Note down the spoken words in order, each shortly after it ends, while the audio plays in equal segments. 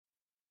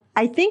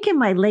I think in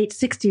my late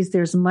 60s,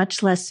 there's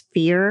much less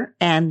fear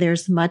and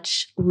there's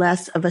much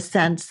less of a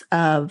sense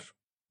of,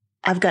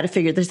 I've got to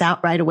figure this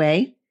out right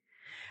away.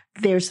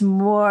 There's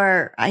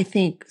more, I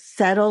think,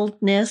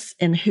 settledness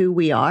in who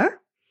we are.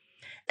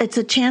 It's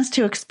a chance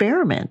to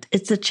experiment.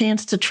 It's a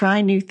chance to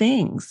try new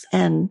things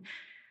and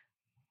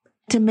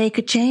to make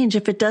a change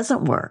if it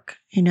doesn't work.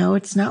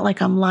 It's not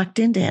like I'm locked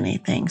into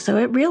anything. So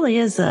it really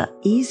is a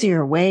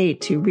easier way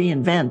to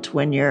reinvent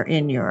when you're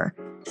in your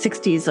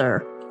 60s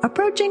or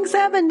approaching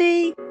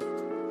 70.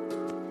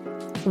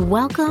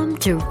 Welcome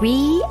to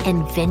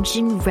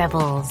Reinvention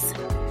Rebels.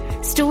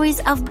 Stories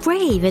of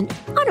brave and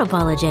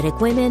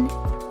unapologetic women,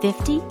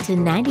 50 to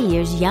 90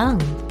 years young,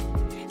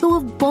 who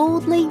have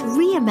boldly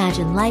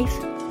reimagined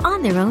life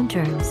on their own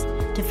terms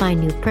to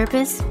find new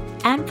purpose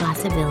and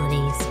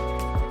possibilities.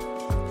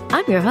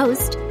 I'm your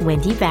host,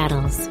 Wendy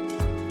Battles.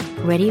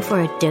 Ready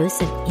for a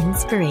dose of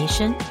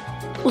inspiration?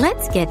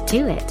 Let's get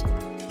to it.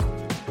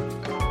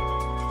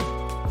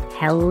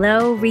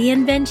 Hello,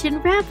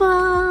 Reinvention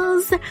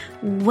Rebels.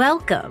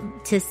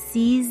 Welcome to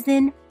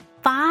Season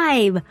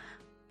 5 of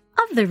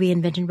the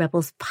Reinvention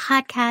Rebels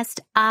podcast.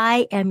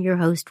 I am your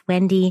host,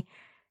 Wendy,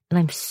 and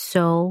I'm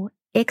so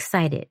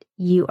excited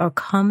you are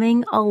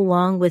coming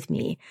along with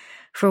me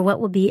for what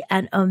will be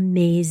an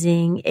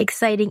amazing,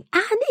 exciting,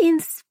 and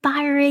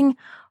inspiring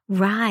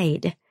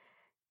ride.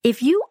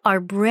 If you are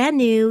brand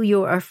new,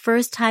 you're a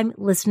first-time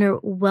listener,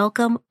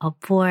 welcome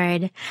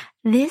aboard.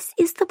 This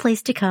is the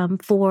place to come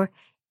for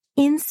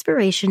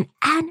inspiration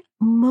and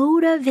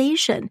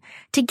motivation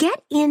to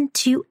get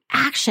into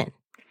action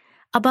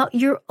about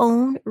your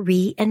own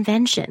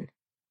reinvention.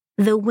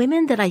 The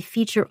women that I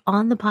feature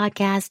on the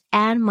podcast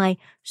and my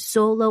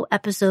solo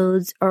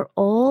episodes are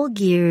all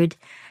geared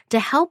to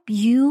help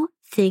you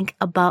think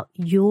about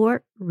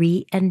your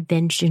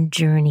reinvention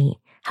journey.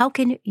 How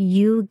can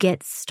you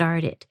get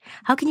started?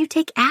 How can you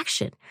take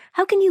action?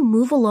 How can you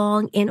move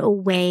along in a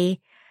way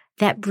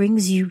that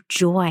brings you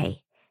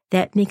joy,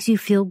 that makes you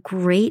feel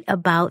great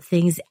about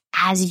things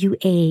as you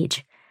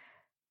age?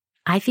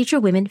 I feature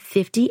women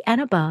 50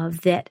 and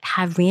above that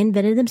have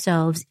reinvented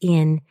themselves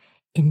in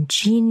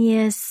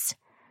ingenious,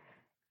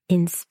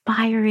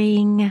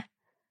 inspiring,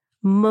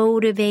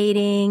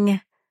 motivating,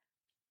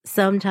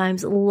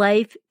 sometimes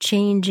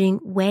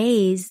life-changing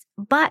ways,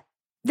 but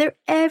they're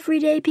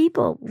everyday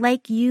people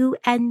like you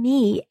and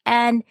me,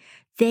 and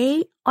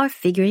they are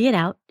figuring it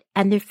out,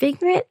 and they're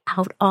figuring it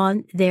out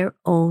on their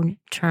own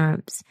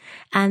terms.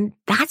 And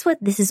that's what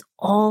this is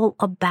all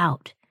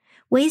about.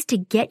 Ways to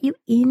get you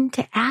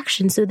into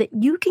action so that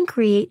you can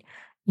create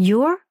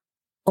your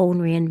own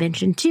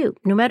reinvention too,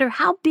 no matter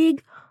how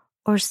big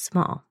or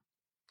small.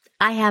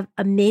 I have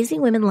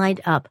amazing women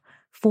lined up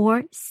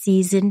for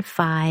Season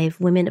 5,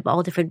 women of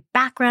all different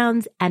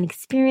backgrounds and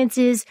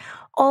experiences,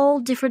 all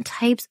different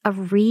types of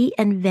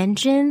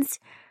reinventions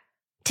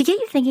to get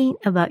you thinking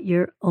about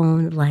your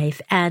own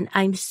life. And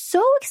I'm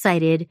so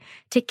excited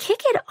to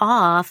kick it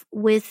off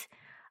with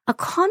a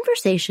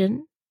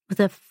conversation with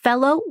a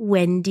fellow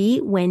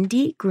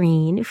Wendy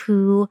Green,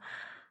 who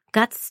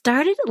got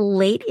started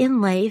late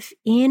in life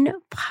in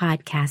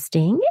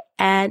podcasting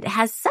and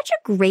has such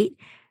a great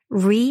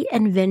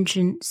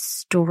reinvention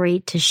story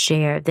to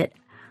share that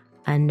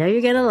I know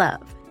you're going to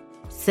love.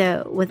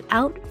 So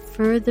without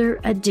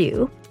further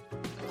ado,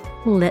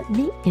 let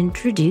me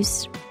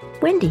introduce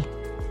Wendy.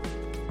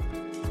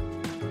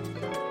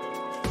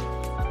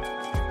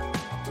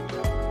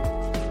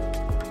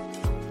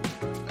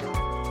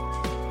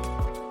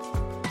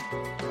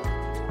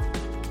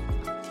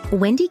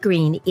 Wendy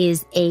Green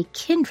is a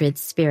kindred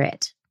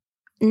spirit.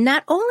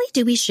 Not only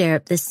do we share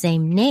the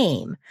same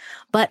name,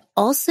 but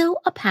also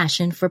a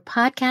passion for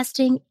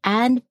podcasting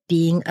and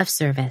being of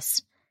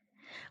service.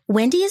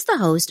 Wendy is the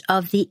host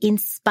of the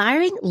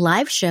inspiring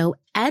live show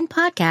and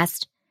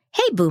podcast,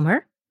 Hey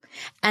Boomer,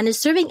 and is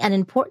serving an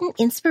important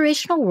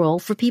inspirational role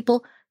for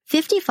people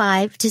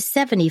 55 to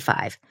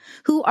 75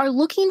 who are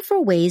looking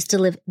for ways to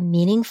live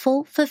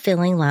meaningful,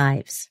 fulfilling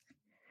lives.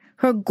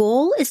 Her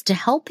goal is to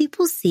help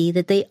people see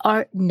that they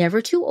are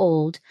never too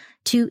old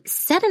to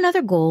set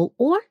another goal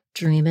or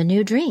dream a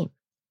new dream.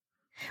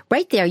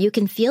 Right there, you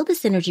can feel the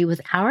synergy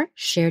with our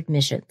shared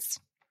missions.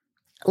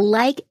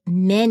 Like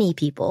many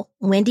people,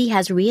 Wendy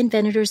has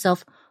reinvented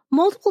herself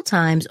multiple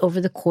times over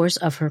the course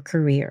of her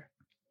career.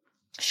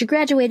 She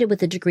graduated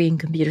with a degree in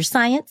computer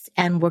science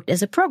and worked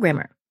as a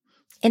programmer.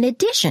 In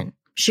addition,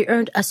 she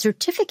earned a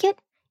certificate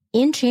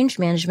in change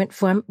management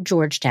from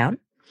Georgetown,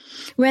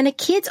 ran a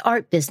kids'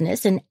 art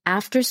business and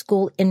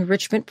after-school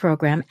enrichment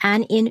program,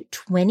 and in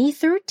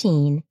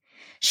 2013,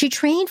 she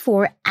trained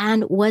for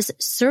and was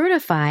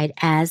certified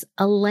as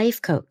a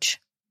life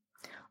coach.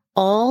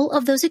 All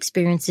of those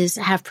experiences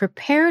have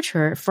prepared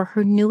her for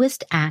her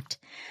newest act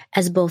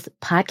as both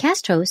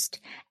podcast host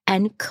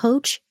and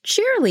coach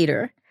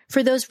cheerleader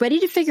for those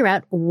ready to figure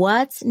out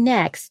what's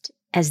next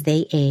as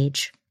they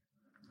age.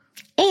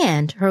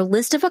 And her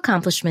list of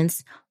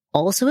accomplishments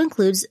also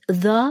includes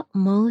the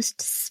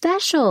most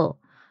special,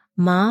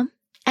 Mom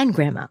and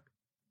Grandma.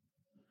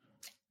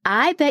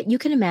 I bet you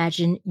can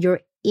imagine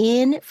your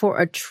in for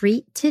a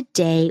treat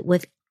today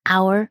with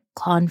our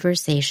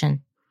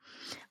conversation.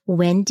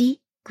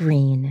 Wendy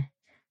Green,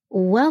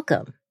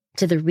 welcome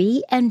to the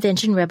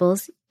Reinvention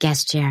Rebels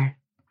guest chair.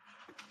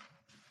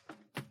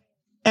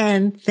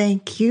 And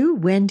thank you,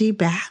 Wendy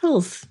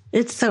Battles.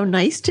 It's so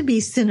nice to be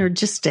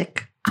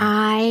synergistic.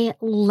 I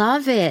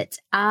love it.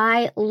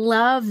 I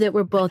love that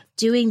we're both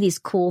doing these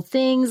cool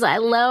things. I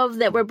love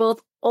that we're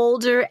both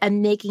older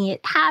and making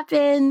it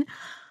happen.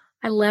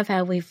 I love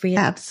how we've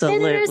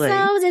reinvented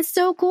ourselves. It's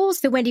so cool.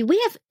 So, Wendy, we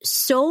have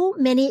so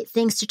many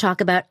things to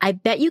talk about. I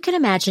bet you can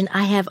imagine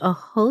I have a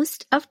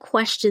host of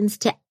questions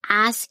to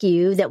ask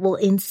you that will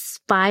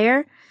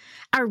inspire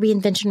our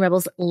Reinvention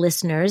Rebels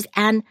listeners.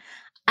 And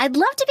I'd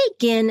love to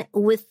begin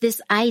with this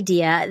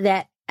idea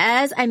that,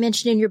 as I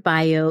mentioned in your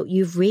bio,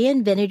 you've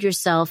reinvented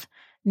yourself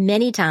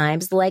many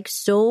times, like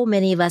so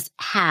many of us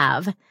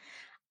have.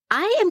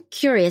 I am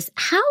curious,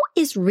 how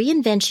is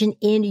reinvention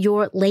in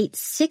your late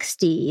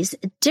 60s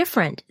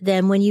different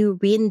than when you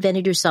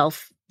reinvented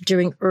yourself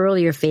during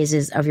earlier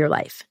phases of your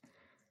life?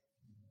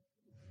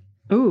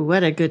 Ooh,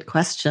 what a good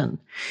question.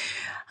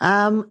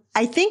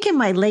 I think in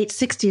my late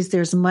 60s,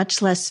 there's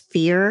much less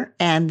fear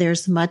and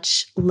there's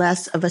much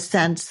less of a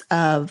sense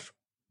of,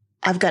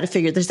 I've got to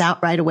figure this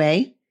out right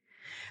away.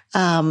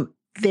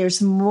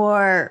 There's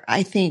more,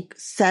 I think,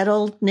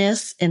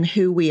 settledness in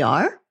who we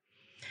are.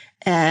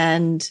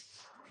 And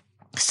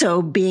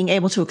so being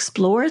able to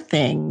explore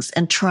things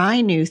and try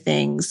new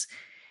things,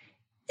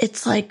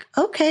 it's like,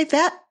 okay,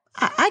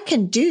 I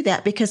can do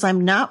that because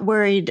I'm not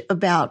worried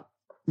about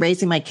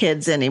raising my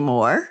kids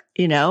anymore,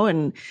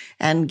 and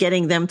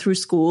getting them through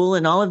school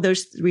and all of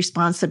those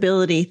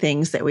responsibility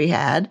things that we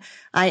had.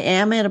 I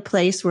am at a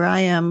place where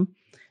I am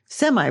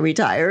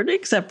semi-retired,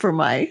 except for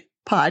my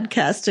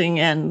podcasting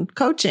and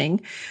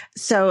coaching.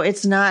 So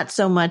it's not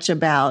so much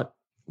about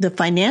the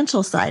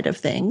financial side of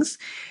things.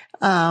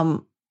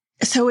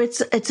 So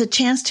it's a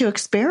chance to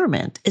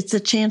experiment. It's a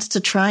chance to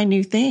try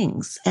new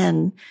things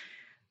and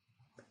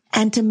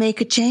to make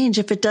a change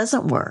if it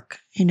doesn't work.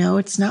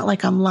 It's not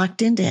like I'm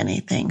locked into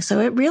anything. So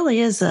it really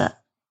is an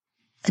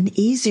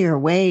easier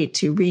way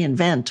to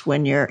reinvent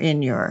when you're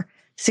in your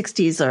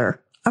 60s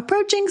or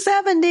approaching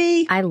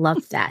 70. I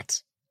love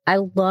that. I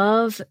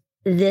love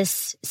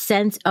this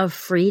sense of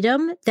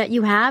freedom that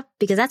you have,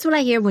 because that's what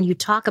I hear when you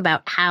talk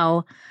about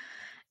how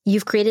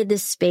you've created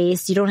this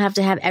space. You don't have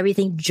to have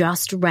everything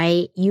just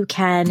right. You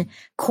can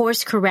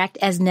course correct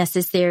as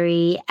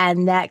necessary,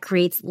 and that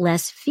creates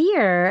less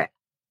fear.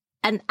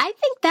 And I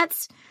think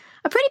that's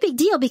a pretty big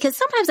deal, because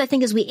sometimes I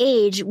think as we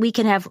age, we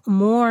can have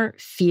more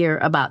fear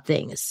about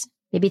things.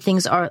 Maybe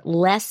things are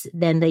less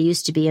than they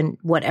used to be in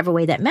whatever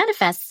way that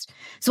manifests.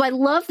 So I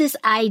love this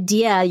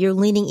idea you're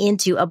leaning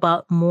into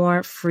about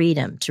more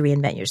freedom to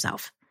reinvent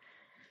yourself.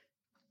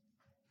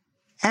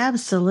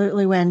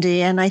 Absolutely,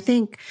 Wendy. And I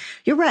think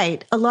you're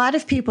right. A lot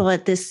of people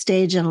at this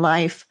stage in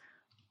life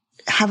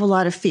have a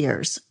lot of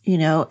fears,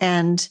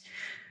 and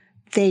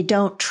they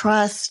don't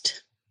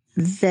trust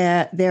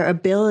their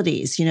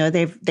abilities.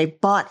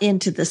 They've bought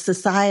into the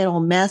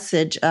societal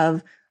message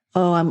of,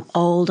 oh, I'm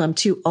old. I'm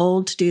too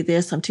old to do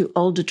this. I'm too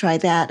old to try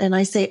that. And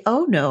I say,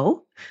 oh,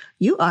 no,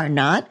 you are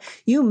not.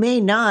 You may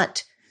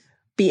not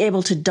be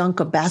able to dunk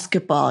a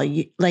basketball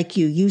like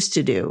you used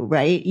to do,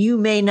 right? You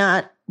may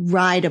not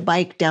ride a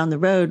bike down the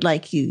road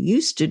like you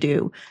used to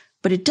do,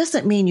 but it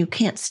doesn't mean you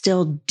can't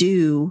still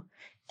do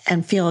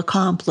and feel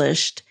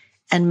accomplished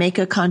and make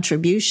a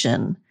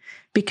contribution.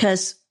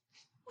 Because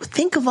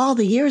think of all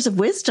the years of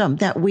wisdom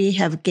that we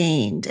have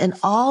gained and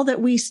all that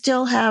we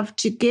still have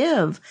to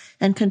give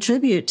and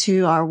contribute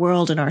to our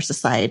world and our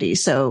society.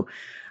 So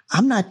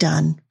I'm not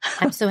done.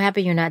 I'm so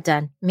happy you're not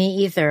done.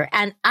 Me either.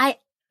 And I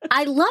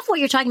love what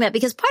you're talking about,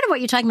 because part of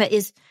what you're talking about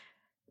is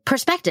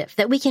perspective,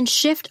 that we can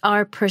shift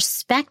our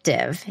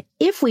perspective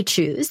if we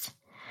choose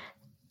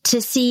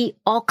to see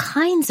all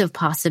kinds of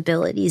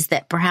possibilities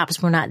that perhaps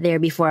were not there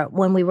before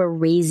when we were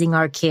raising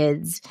our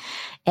kids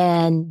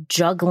and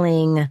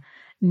juggling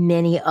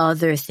many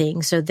other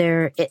things. So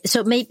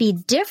it may be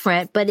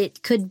different, but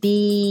it could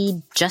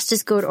be just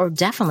as good or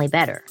definitely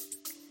better.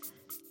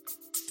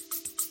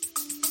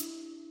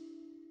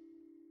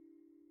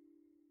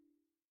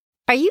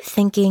 Are you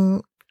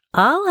thinking,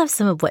 I'll have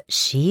some of what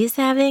she's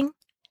having?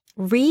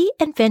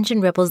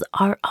 Reinvention Rebels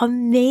are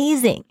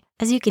amazing,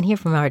 as you can hear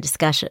from our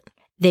discussion.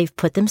 They've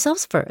put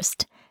themselves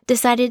first,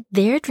 decided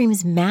their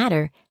dreams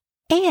matter,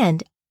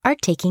 and are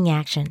taking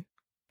action.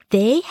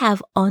 They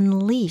have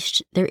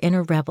unleashed their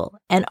inner rebel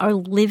and are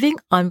living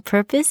on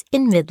purpose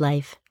in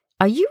midlife.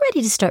 Are you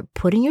ready to start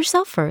putting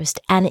yourself first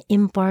and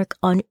embark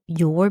on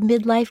your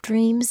midlife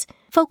dreams,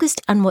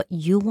 focused on what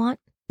you want,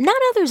 not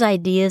others'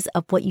 ideas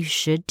of what you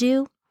should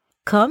do?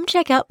 Come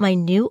check out my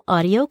new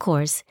audio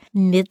course,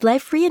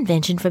 Midlife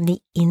Reinvention from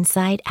the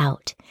Inside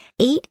Out,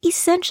 8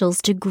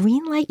 Essentials to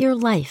Greenlight Your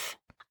Life.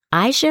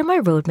 I share my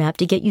roadmap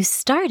to get you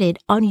started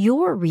on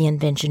your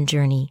reinvention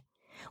journey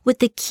with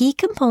the key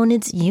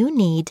components you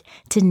need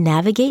to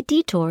navigate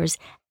detours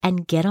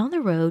and get on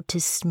the road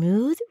to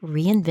smooth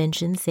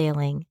reinvention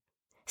sailing.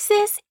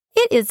 Sis,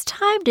 It is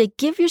time to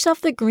give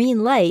yourself the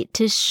green light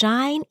to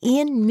shine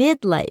in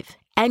midlife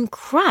and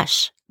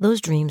crush those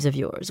dreams of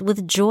yours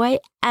with joy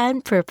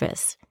and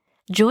purpose.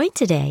 Join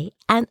today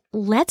and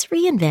let's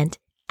reinvent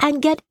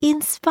and get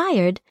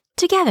inspired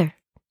together.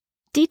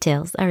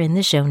 Details are in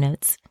the show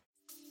notes.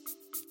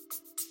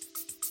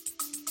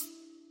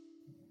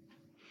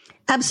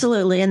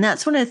 Absolutely. And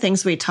that's one of the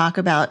things we talk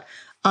about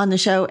on the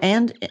show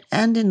and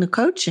in the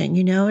coaching.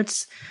 You know,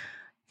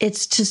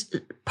 it's just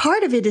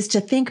part of it is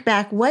to think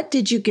back, what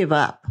did you give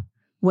up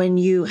when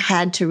you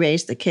had to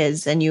raise the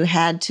kids and you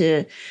had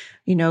to,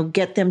 you know,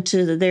 get them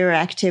to their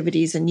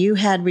activities and you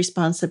had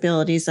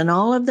responsibilities and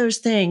all of those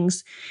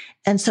things.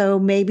 And so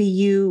maybe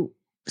you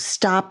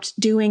stopped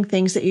doing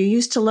things that you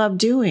used to love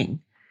doing.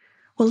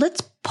 Well,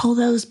 let's pull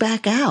those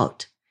back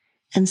out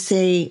and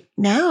say,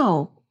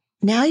 now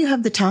you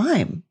have the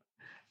time.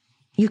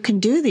 You can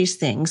do these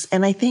things.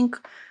 And I think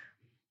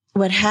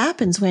what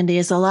happens, Wendy,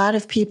 is a lot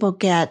of people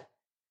get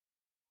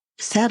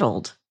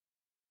settled.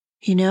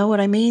 You know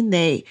what I mean?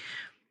 They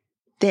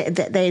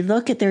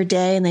look at their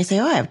day and they say,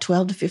 oh, I have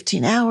 12 to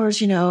 15 hours,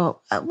 you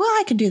know, well,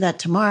 I can do that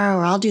tomorrow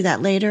or I'll do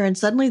that later. And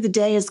suddenly the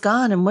day is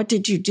gone. And what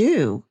did you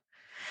do?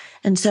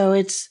 And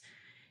so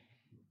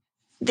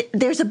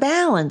there's a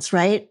balance,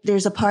 right?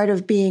 There's a part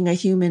of being a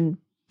human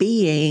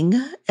being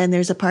and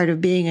there's a part of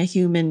being a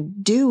human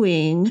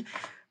doing.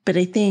 But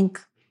I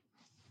think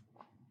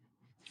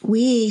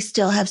we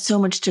still have so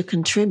much to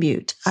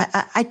contribute.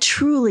 I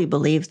truly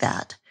believe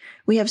that.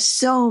 We have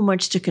so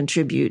much to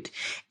contribute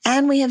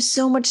and we have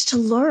so much to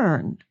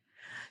learn.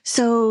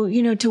 So,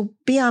 you know, to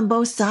be on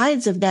both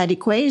sides of that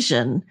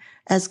equation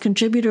as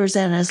contributors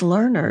and as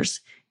learners,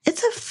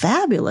 it's a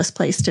fabulous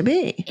place to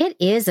be. It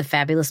is a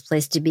fabulous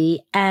place to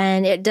be.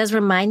 And it does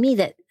remind me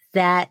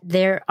that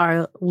there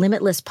are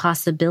limitless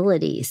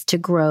possibilities to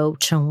grow,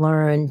 to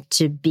learn,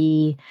 to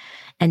be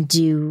and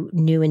do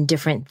new and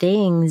different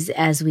things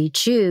as we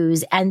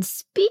choose. And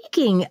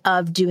speaking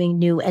of doing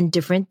new and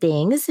different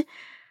things,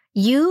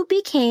 you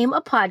became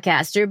a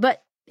podcaster,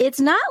 but it's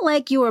not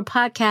like you were a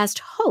podcast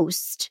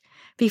host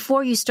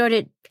before you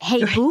started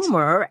Hey right.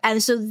 Boomer.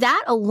 And so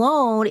that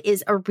alone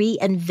is a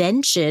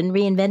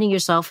reinventing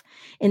yourself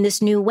in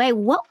this new way.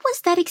 What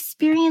was that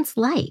experience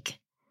like?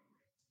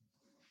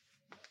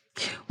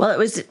 Well,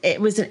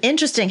 it was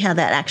interesting how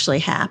that actually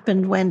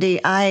happened, Wendy.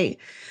 I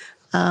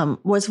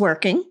was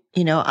working.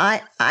 You know,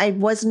 I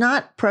was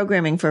not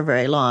programming for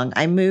very long.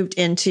 I moved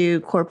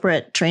into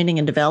corporate training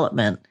and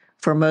development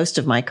for most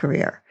of my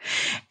career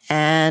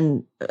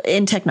and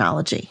in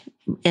technology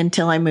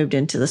until I moved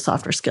into the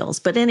softer skills.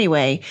 But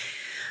anyway,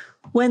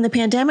 when the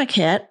pandemic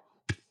hit,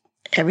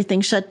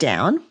 everything shut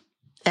down.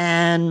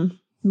 And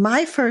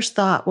my first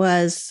thought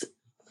was,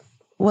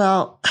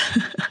 well,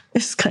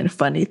 this is kind of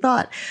funny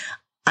thought.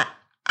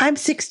 I'm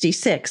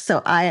 66,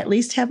 so I at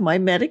least have my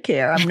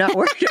Medicare. I'm not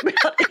worried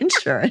about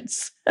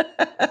insurance.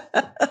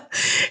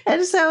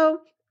 And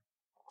so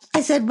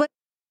I said, but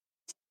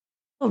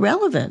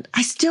relevant.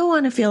 I still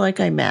want to feel like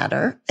I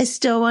matter. I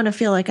still want to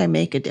feel like I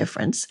make a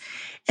difference.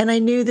 And I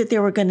knew that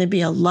there were going to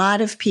be a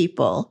lot of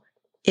people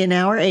in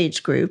our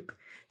age group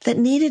that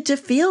needed to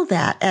feel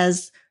that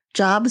as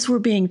jobs were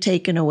being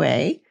taken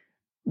away.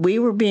 We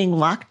were being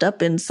locked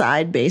up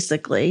inside,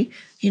 basically.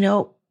 You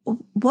know,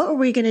 what were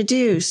we going to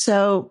do?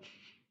 So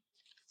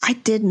I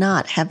did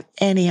not have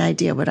any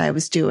idea what I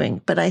was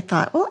doing, but I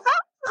thought, well,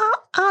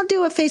 I'll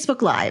do a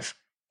Facebook Live.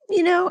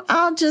 You know,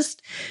 I'll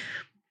just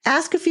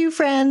ask a few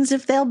friends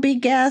if they'll be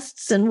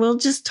guests and we'll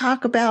just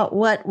talk about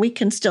what we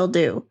can still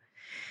do.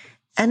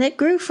 And it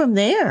grew from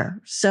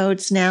there. So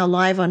it's now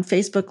live on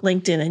Facebook,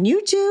 LinkedIn, and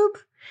YouTube,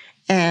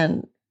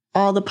 and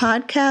all the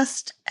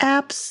podcast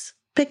apps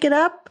pick it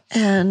up.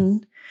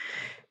 And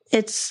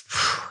it's,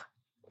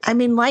 I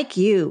mean, like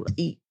you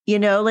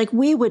know, like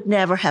we would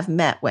never have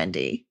met,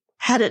 Wendy,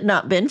 had it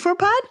not been for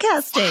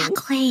podcasting.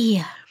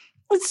 Exactly.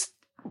 It's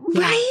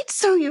right.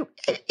 So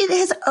it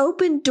has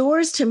opened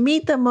doors to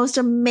meet the most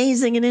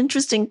amazing and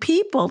interesting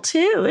people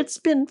too. It's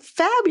been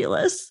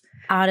fabulous.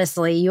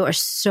 Honestly, you are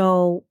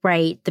so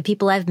right. The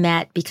people I've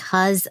met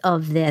because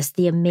of this,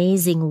 the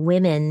amazing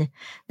women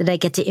that I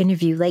get to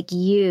interview, like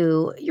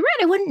you're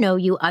right. I wouldn't know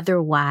you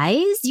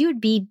otherwise.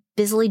 You'd be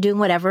busily doing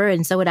whatever,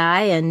 and so would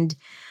I. And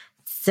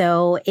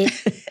so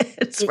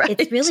it's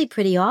really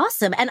pretty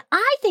awesome. And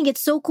I think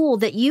it's so cool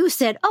that you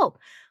said, oh,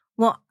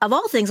 well, of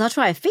all things, I'll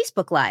try a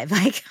Facebook Live.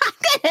 Like, I'm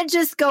going to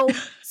just go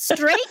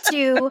straight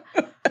to,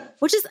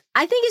 which is,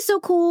 I think is so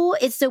cool.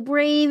 It's so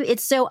brave.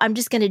 I'm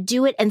just going to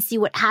do it and see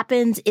what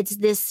happens. It's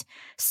this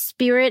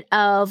spirit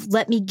of,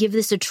 let me give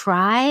this a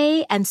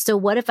try. And so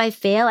what if I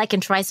fail? I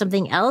can try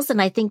something else.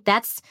 And I think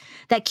that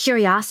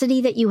curiosity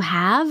that you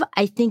have,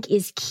 I think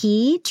is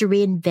key to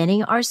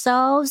reinventing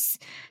ourselves,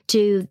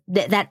 to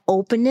that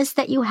openness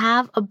that you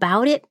have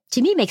about it,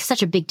 to me makes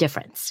such a big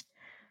difference.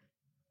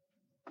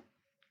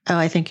 Oh,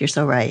 I think you're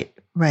so right.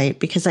 Right.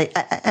 Because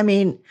I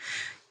mean,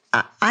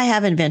 I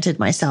have invented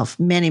myself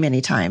many, many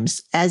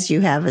times, as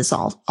you have as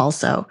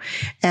also.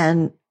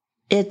 And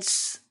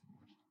it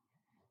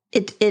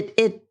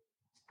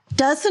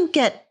doesn't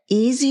get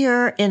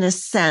easier in a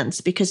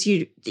sense because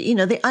you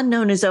know, the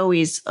unknown is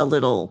always a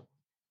little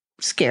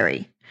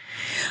scary,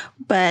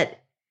 but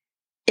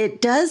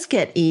it does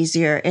get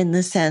easier in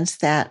the sense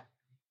that,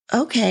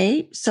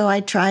 okay, so I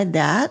tried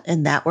that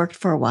and that worked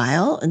for a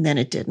while and then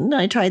it didn't.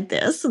 I tried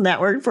this and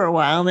that worked for a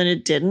while and then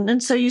it didn't.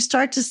 And so you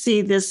start to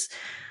see this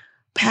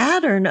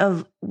pattern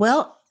of,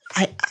 well,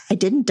 I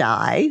didn't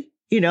die.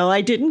 You know,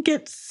 I didn't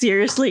get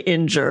seriously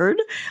injured.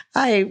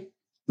 I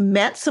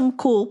met some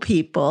cool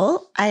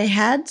people. I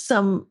had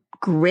some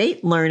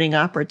great learning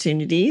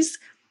opportunities.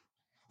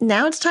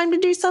 Now it's time to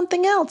do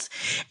something else.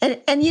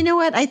 And you know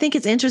what? I think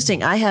it's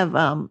interesting. I have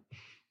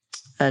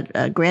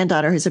a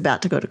granddaughter who's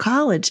about to go to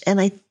college,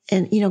 and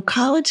you know,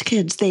 college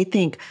kids, they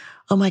think,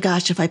 oh my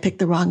gosh, if I pick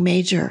the wrong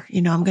major,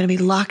 you know, I'm going to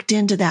be locked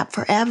into that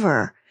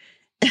forever.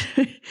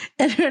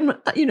 And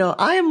you know,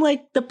 I am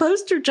like the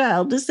poster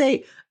child to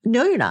say,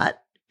 no, you're not.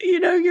 You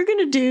know, you're going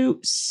to do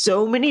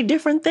so many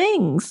different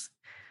things.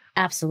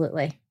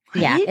 Absolutely.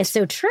 Right? Yeah, it's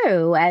so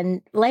true.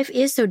 And life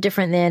is so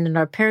different than in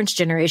our parents'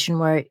 generation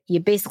where you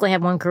basically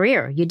have one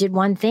career. You did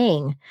one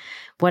thing,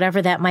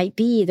 whatever that might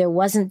be. There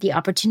wasn't the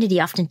opportunity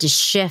often to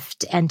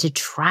shift and to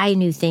try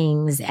new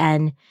things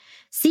and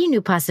see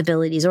new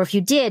possibilities. Or if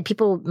you did,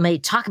 people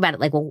might talk about it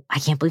like, well, I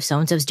can't believe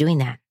so-and-so's doing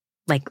that.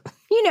 Like,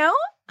 you know?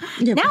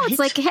 Yeah, now right? it's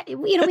like,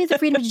 you know, we have the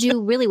freedom to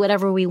do really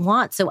whatever we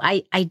want. So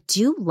I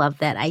do love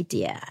that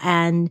idea.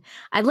 And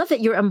I love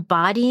that you're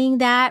embodying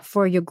that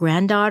for your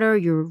granddaughter.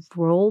 You're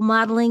role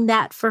modeling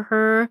that for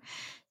her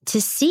to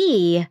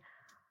see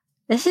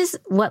this is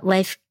what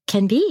life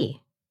can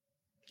be.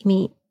 I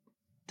mean,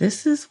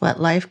 this is what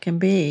life can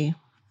be.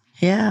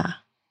 Yeah,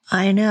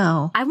 I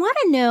know. I want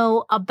to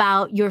know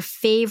about your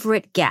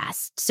favorite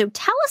guest. So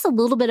tell us a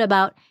little bit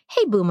about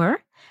Hey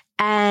Boomer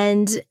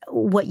and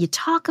what you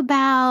talk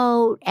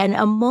about and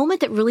a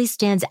moment that really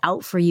stands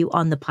out for you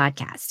on the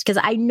podcast. Because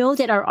I know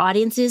that our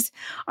audiences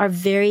are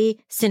very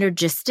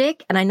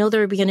synergistic. And I know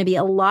there are going to be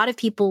a lot of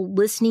people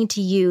listening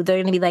to you. They're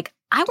going to be like,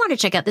 I want to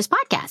check out this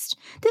podcast.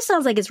 This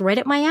sounds like it's right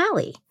up my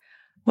alley.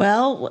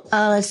 Well,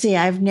 let's see.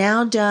 I've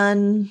now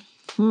done,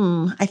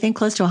 I think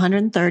close to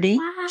 130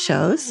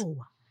 shows.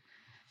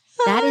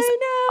 That is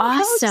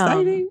awesome. How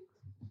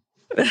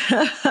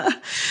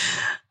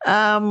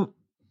exciting.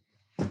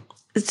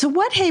 So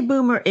what Hey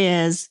Boomer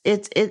is,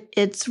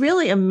 it's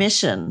really a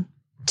mission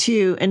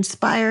to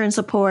inspire and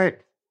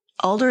support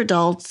older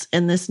adults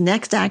in this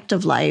next act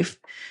of life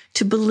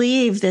to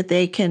believe that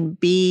they can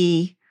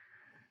be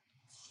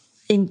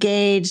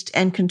engaged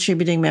and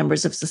contributing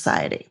members of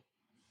society.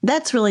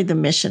 That's really the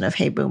mission of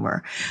Hey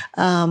Boomer.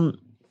 And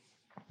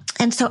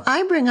so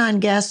I bring on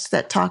guests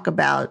that talk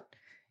about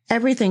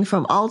everything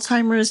from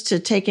Alzheimer's to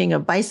taking a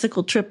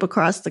bicycle trip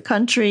across the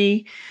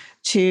country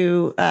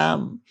to,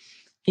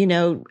 you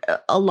know,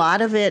 a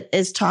lot of it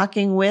is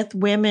talking with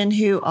women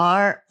who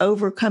are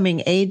overcoming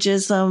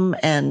ageism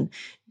and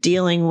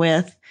dealing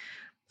with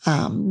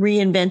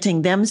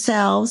reinventing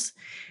themselves.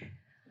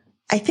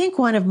 I think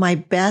one of my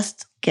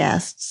best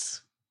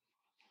guests,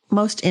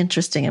 most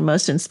interesting and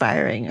most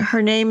inspiring,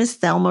 her name is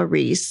Thelma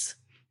Reese.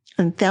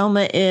 And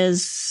Thelma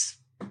is,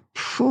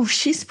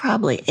 she's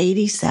probably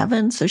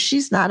 87, so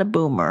she's not a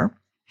boomer.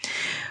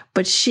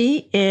 But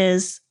she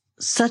is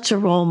such a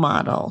role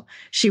model.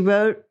 She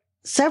wrote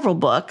several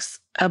books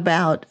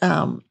about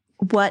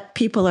what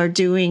people are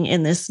doing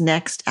in this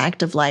next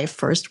act of life,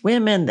 first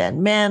women,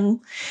 then men.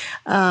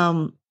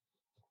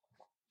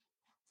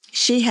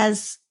 She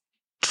has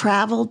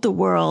traveled the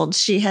world.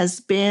 She has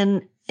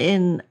been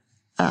in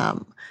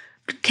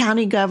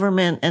county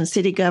government and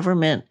city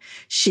government.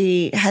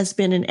 She has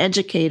been an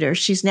educator.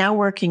 She's now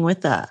working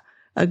with a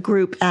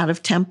group out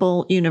of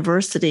Temple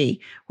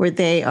University where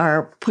they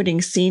are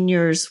putting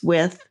seniors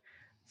with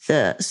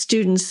the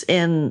students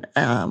in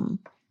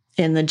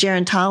the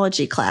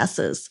gerontology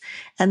classes,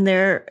 and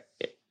they're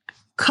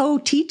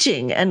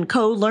co-teaching and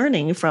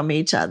co-learning from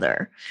each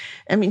other.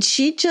 I mean,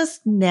 she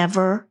just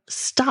never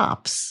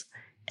stops.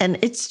 And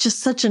it's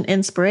just such an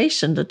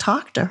inspiration to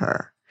talk to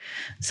her.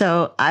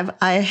 So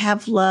I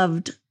have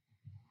loved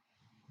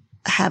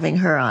having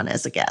her on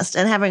as a guest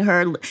and having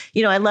her,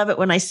 you know, I love it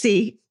when I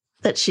see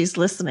that she's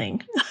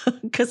listening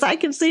because I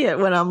can see it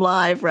when I'm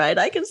live, right?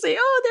 I can see,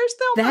 oh, there's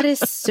Thelma. That is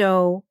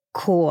so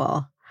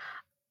cool.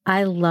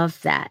 I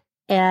love that.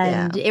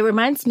 And It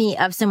reminds me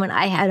of someone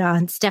I had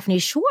on, Stephanie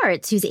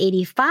Schwartz, who's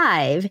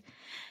 85,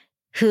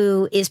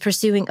 who is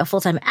pursuing a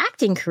full-time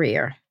acting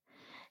career.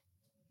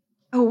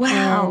 Oh,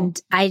 wow.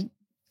 And I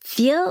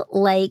feel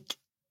like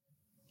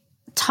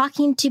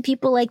talking to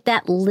people like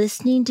that,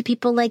 listening to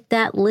people like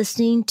that,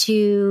 listening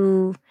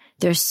to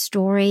their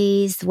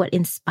stories, what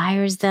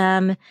inspires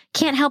them,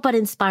 can't help but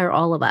inspire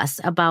all of us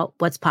about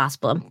what's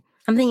possible.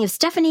 I'm thinking if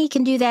Stephanie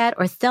can do that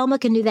or Thelma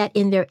can do that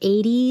in their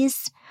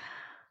 80s,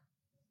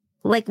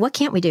 like, what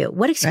can't we do?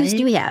 What excuse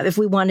do we have if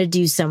we want to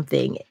do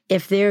something,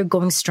 if they're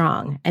going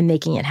strong and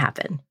making it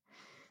happen?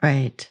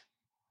 Right.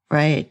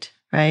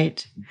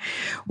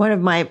 One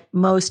of my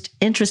most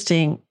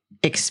interesting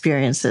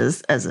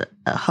experiences as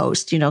a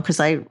host, you know, because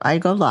I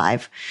go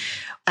live.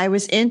 I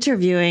was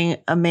interviewing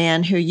a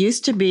man who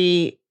used to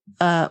be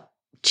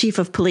chief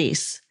of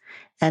police,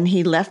 and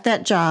he left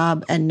that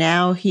job, and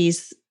now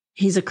he's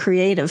a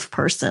creative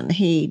person.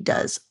 He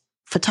does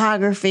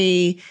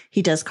photography,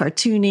 he does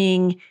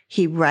cartooning,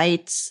 he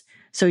writes.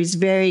 So he's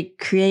very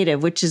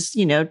creative, which is,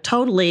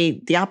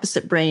 totally the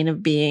opposite brain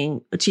of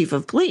being a chief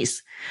of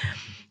police.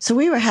 So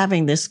we were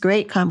having this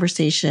great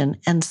conversation,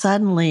 and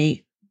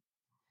suddenly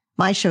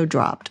my show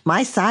dropped.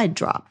 My side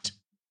dropped,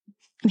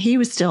 and he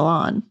was still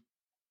on.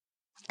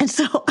 And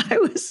so I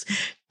was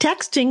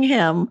texting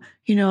him,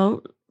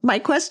 my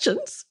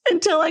questions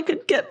until I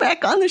could get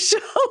back on the show.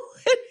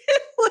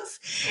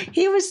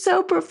 He was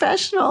so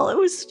professional. It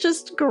was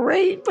just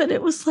great, but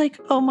it was like,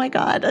 oh my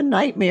God, a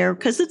nightmare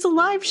because it's a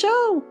live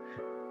show.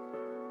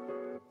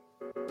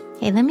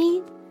 Hey, let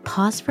me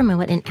pause for a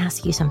moment and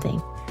ask you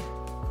something.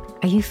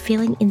 Are you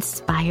feeling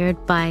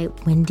inspired by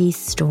Wendy's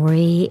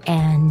story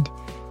and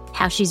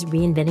how she's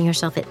reinventing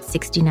herself at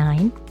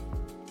 69?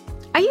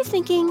 Are you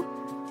thinking,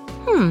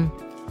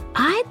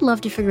 I'd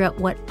love to figure out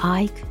what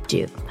I could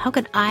do. How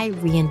could I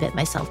reinvent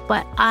myself?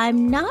 But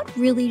I'm not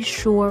really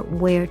sure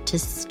where to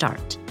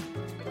start.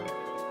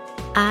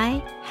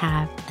 I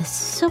have a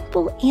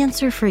simple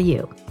answer for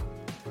you.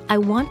 I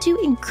want to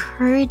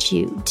encourage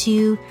you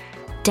to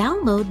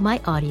download my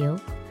audio,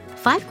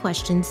 5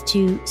 questions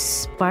to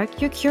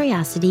spark your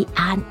curiosity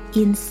and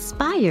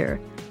inspire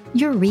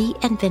your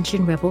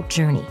reinvention rebel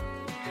journey.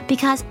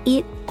 Because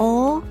it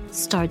all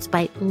starts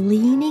by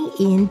leaning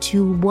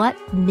into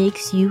what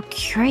makes you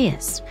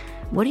curious.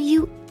 What are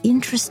you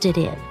interested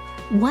in?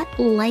 What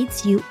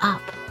lights you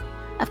up?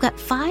 I've got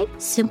 5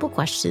 simple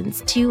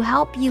questions to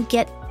help you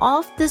get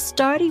off the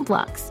starting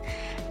blocks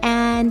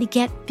and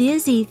get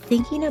busy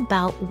thinking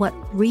about what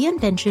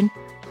reinvention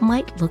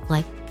might look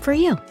like for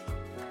you.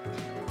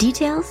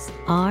 Details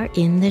are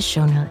in the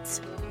show notes.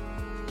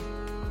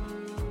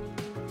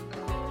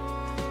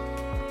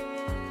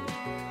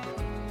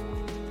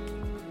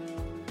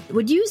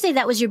 Would you say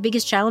that was your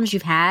biggest challenge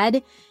you've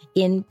had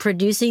in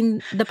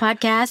producing the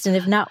podcast? And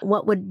if not,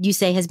 what would you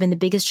say has been the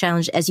biggest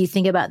challenge as you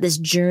think about this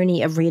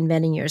journey of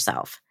reinventing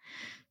yourself?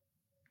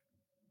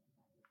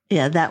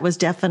 Yeah, that was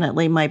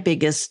definitely my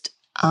biggest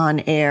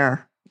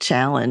on-air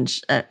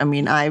challenge.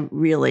 I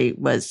really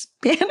was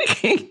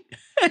panicking.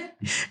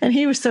 And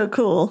he was so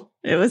cool.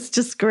 It was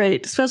just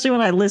great, especially when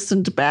I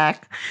listened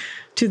back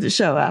to the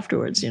show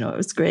afterwards. It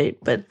was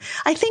great. But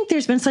I think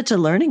there's been such a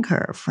learning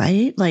curve,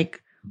 right?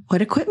 Like,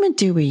 what equipment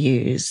do we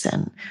use,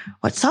 and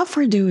what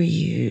software do we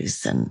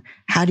use, and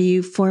how do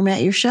you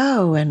format your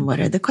show, and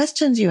what are the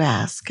questions you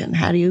ask, and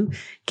how do you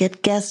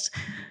get guests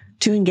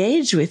to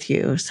engage with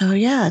you? So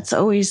yeah, it's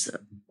always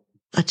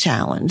a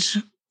challenge.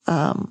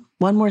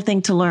 One more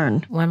thing to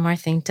learn. One more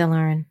thing to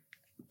learn.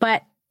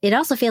 But it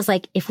also feels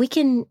like if we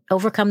can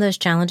overcome those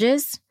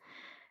challenges,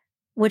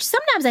 which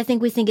sometimes I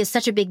think we think is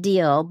such a big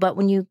deal, but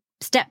when you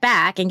step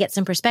back and get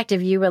some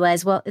perspective, you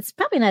realize, well, it's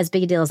probably not as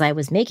big a deal as I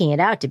was making it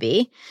out to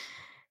be.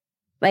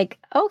 Like,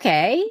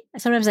 okay,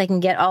 sometimes I can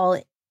get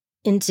all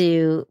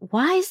into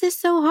why is this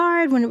so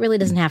hard when it really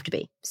doesn't have to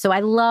be. So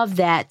I love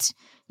that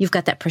you've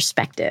got that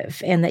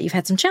perspective and that you've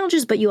had some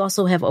challenges, but you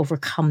also have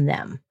overcome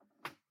them.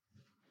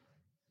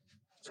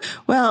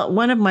 Well,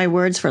 one of my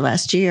words for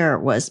last year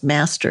was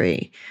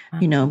mastery,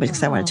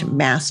 because I wanted to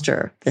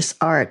master this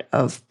art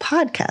of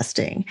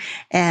podcasting.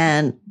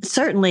 And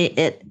certainly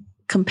it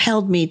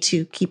compelled me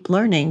to keep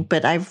learning,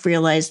 but I've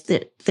realized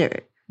that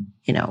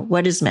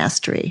what is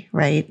mastery,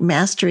 right?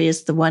 Mastery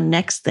is the one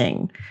next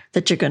thing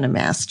that you're going to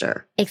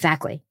master.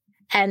 Exactly.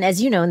 And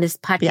as you know, in this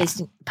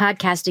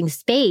podcasting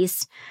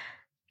space,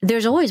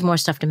 there's always more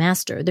stuff to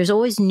master. There's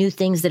always new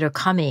things that are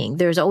coming.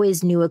 There's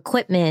always new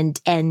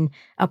equipment and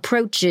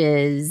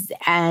approaches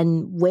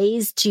and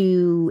ways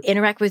to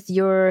interact with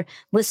your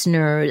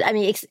listeners. I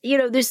mean,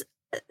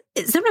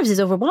 sometimes it's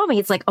overwhelming.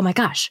 It's like, oh my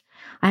gosh,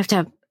 I have to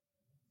have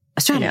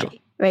a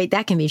strategy, right?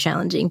 That can be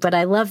challenging. But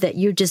I love that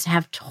you just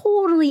have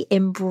totally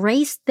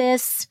embraced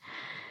this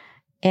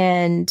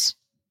and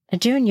are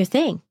doing your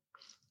thing.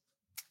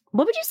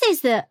 What would you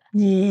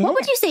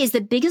say is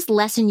the biggest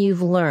lesson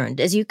you've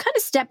learned as you kind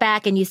of step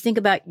back and you think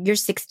about your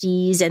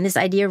 60s and this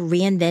idea of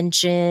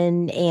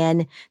reinvention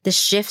and the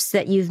shifts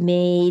that you've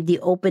made, the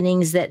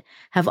openings that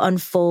have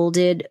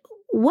unfolded?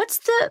 What's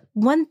the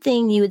one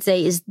thing you would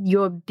say is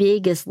your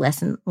biggest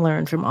lesson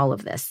learned from all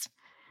of this?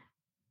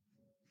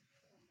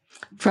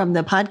 From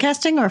the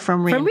podcasting or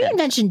from reinvention? From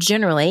reinvention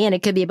generally, and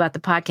it could be about the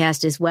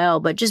podcast as well,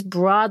 but just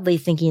broadly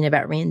thinking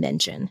about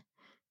reinvention.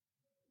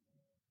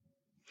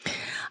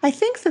 I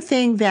think the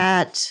thing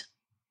that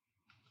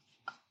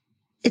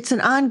it's an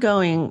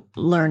ongoing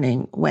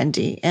learning,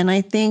 Wendy. And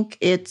I think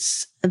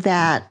it's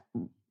that,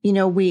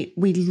 we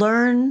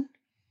learn,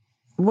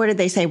 what did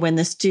they say? When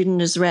the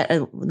student is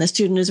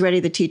ready,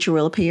 the teacher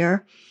will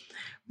appear,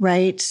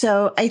 right?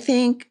 So I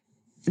think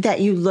that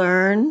you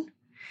learn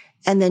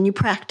and then you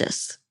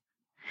practice.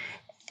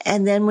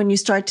 And then when you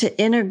start to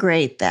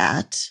integrate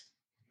that,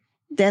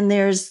 then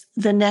there's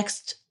the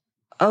next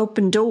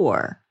open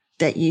door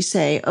that you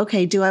say,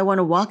 okay, do I want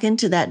to walk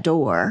into that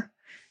door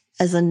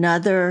as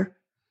another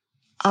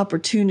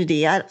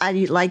opportunity. I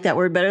like that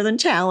word better than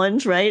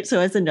challenge, right? So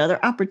as another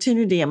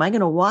opportunity, am I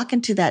going to walk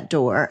into that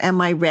door?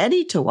 Am I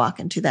ready to walk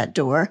into that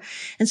door?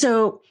 And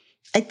so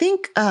I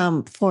think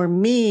for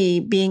me,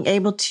 being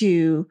able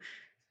to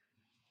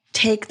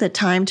take the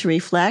time to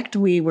reflect,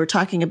 we were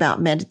talking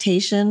about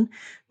meditation,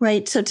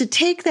 right? So to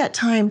take that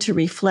time to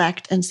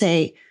reflect and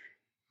say,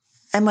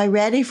 am I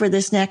ready for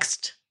this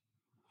next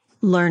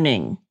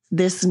learning,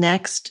 this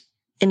next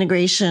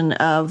integration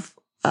of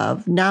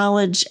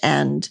knowledge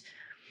and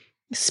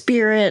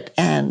spirit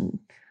and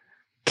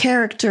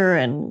character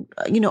and,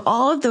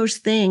 all of those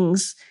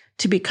things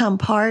to become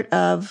part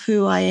of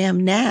who I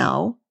am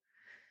now.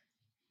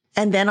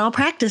 And then I'll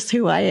practice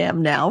who I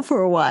am now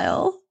for a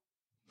while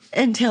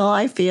until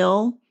I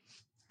feel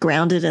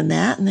grounded in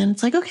that. And then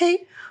it's like,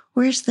 okay,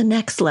 where's the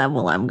next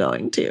level I'm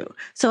going to?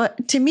 So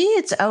to me,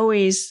 it's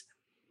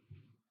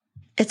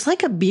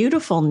like a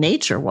beautiful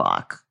nature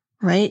walk,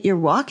 right? You're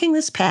walking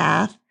this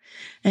path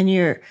and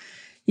you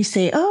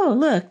say, oh,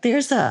 look,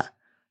 there's a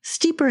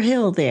steeper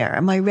hill there.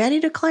 Am I ready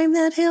to climb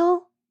that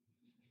hill?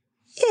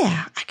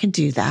 Yeah, I can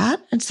do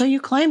that. And so you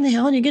climb the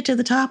hill and you get to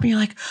the top and you're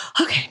like,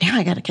 okay, now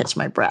I got to catch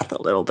my breath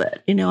a little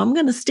bit. I'm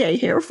going to stay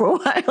here for a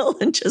while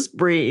and just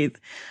breathe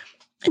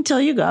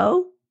until you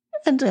go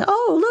and,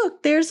 oh,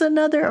 look, there's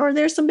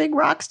some big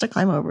rocks to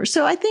climb over.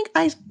 So I think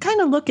I kind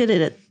of look at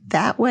it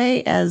that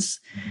way, as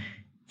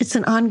it's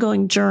an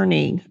ongoing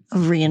journey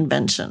of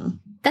reinvention.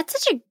 That's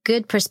such a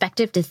good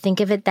perspective to think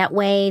of it that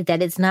way,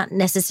 that it's not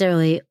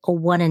necessarily a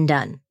one and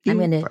done. I'm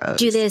going to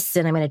do this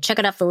and I'm going to check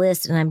it off the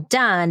list and I'm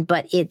done.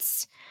 But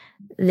it's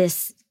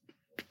this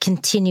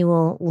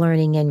continual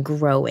learning and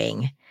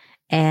growing.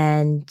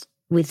 And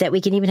with that,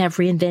 we can even have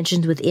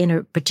reinventions within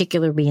a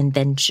particular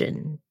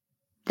reinvention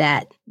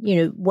that,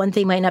 one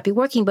thing might not be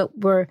working, but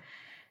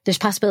there's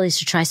possibilities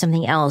to try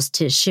something else,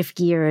 to shift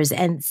gears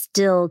and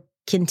still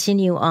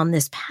continue on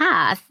this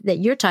path that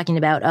you're talking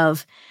about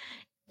of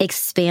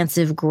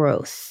expansive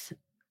growth,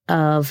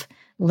 of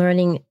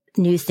learning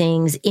new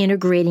things,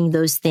 integrating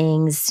those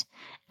things,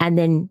 and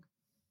then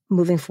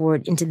moving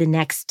forward into the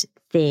next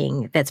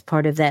thing that's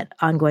part of that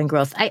ongoing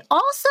growth. I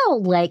also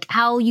like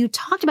how you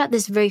talked about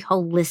this very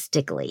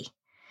holistically,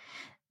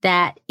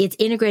 that it's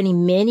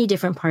integrating many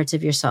different parts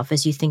of yourself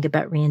as you think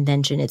about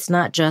reinvention. It's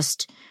not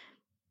just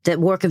the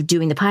work of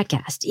doing the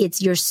podcast.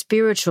 It's your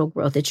spiritual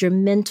growth. It's your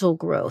mental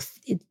growth.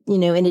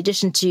 In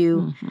addition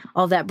to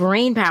all that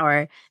brain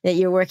power that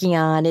you're working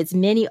on, it's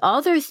many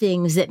other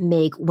things that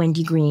make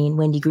Wendy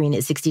Green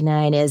at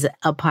 69 as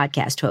a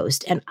podcast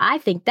host. And I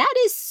think that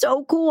is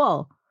so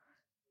cool.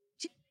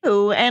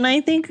 And I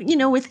think,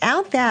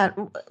 without that,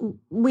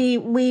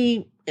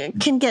 we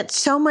can get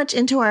so much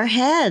into our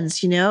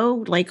heads,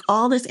 like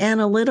all this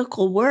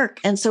analytical work.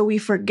 And so we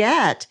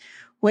forget,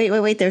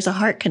 wait, there's a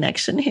heart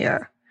connection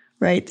here.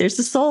 Right? There's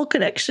a soul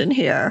connection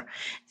here.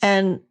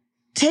 And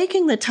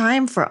taking the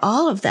time for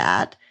all of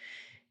that,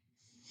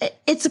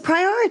 it's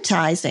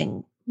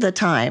prioritizing the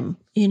time,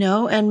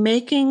 and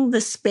making the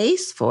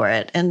space for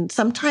it. And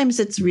sometimes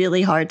it's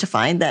really hard to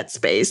find that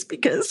space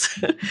because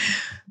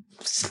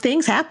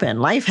things happen,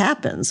 life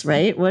happens,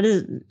 right?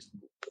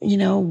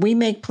 We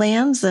make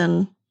plans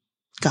and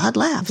God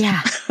laughs.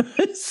 Yeah.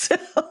 So.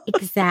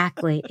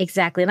 Exactly.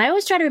 And I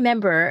always try to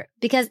remember,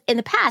 because in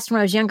the past, when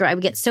I was younger, I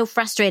would get so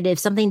frustrated if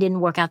something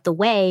didn't work out the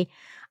way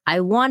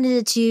I wanted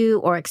it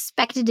to or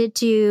expected it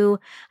to.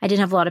 I didn't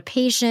have a lot of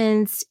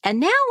patience. And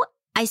now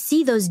I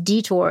see those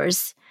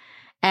detours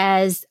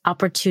as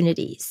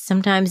opportunities.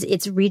 Sometimes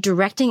it's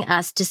redirecting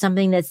us to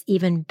something that's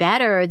even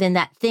better than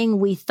that thing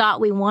we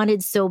thought we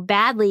wanted so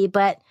badly,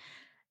 but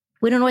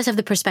we don't always have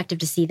the perspective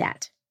to see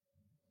that.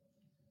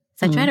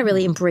 So I try to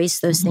really embrace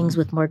those things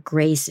with more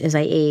grace as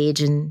I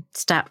age and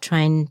stop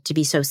trying to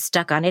be so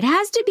stuck on it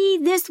has to be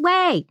this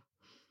way.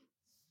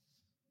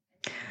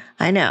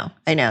 I know.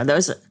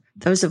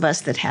 Those of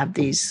us that have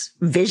these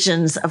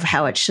visions of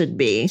how it should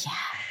be,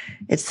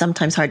 it's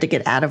sometimes hard to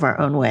get out of our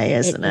own way,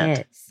 isn't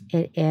it?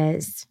 It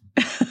is.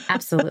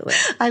 Absolutely.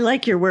 I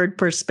like your word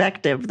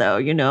perspective,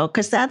 though,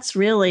 because that's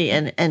really,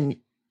 and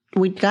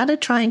we got to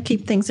try and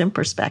keep things in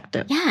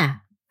perspective. Yeah.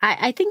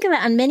 I think of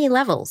that on many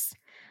levels.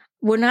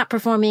 We're not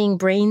performing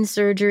brain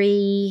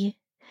surgery.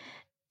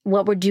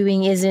 What we're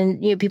doing isn't,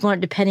 people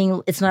aren't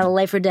depending, it's not a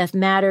life or death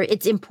matter.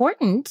 It's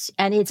important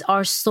and it's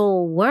our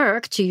soul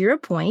work, to your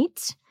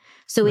point.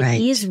 So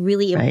it is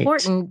really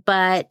important,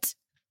 but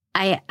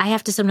I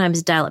have to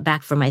sometimes dial it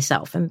back for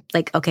myself. I'm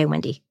like, okay,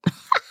 Wendy,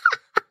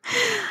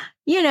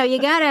 you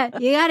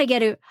gotta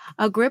get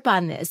a grip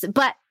on this.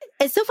 But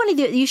it's so funny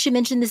that you should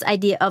mention this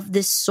idea of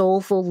this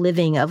soulful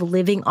living, of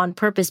living on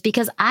purpose,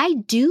 because I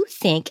do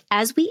think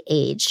as we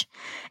age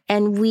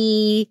and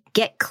we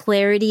get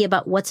clarity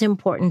about what's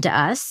important to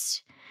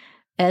us,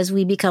 as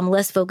we become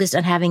less focused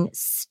on having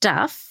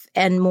stuff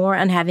and more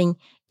on having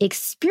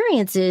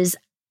experiences,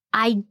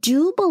 I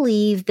do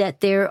believe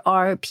that there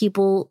are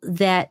people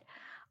that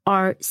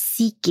are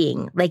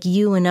seeking, like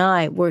you and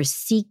I were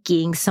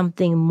seeking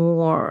something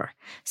more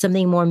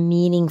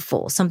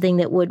meaningful, something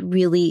that would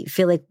really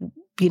feel like,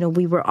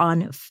 we were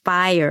on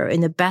fire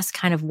in the best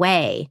kind of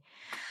way.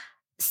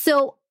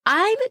 So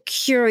I'm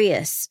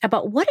curious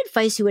about what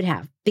advice you would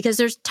have, because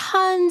there's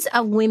tons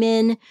of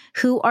women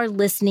who are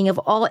listening of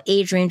all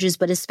age ranges,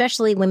 but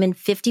especially women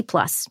 50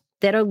 plus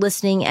that are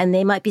listening, and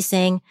they might be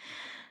saying,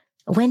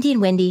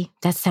 Wendy,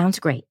 that sounds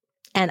great.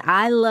 And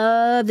I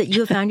love that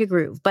you have found your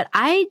groove, but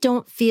I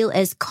don't feel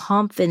as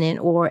confident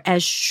or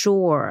as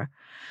sure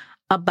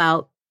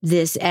about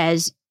this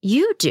as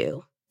you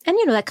do. And,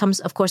 that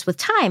comes, of course, with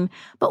time.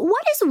 But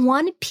what is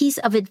one piece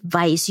of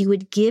advice you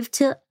would give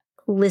to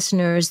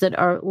listeners that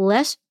are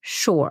less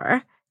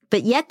sure,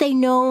 but yet they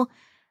know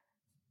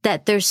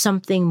that there's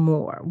something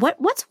more?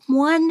 What's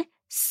one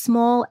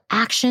small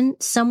action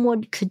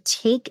someone could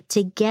take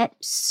to get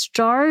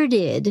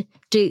started,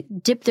 to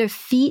dip their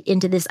feet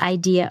into this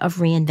idea of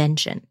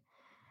reinvention?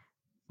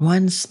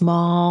 One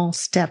small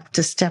step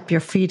to step your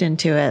feet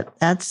into it.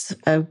 That's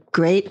a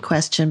great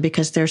question,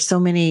 because there's so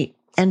many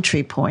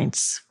entry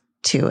points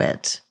to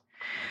it.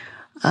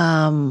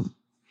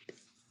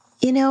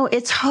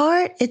 It's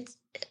hard. It's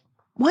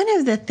one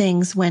of the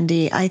things,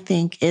 Wendy, I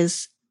think,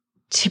 is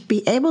to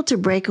be able to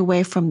break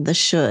away from the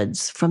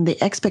shoulds, from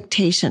the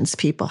expectations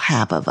people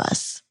have of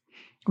us,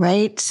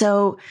 right?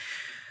 So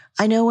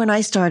I know when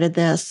I started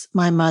this,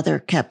 my mother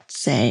kept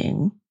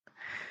saying,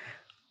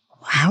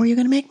 how are you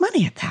going to make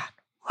money at that?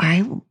 Why?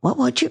 What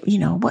would you,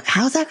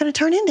 how's that going to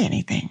turn into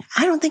anything?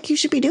 I don't think you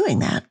should be doing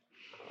that.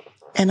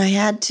 And I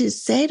had to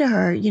say to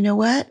her, you know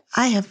what?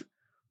 I have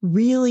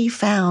really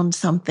found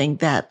something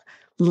that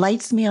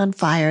lights me on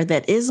fire,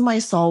 that is my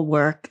soul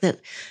work, that,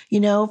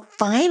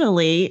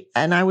 finally,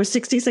 and I was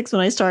 66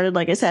 when I started,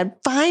 like I said,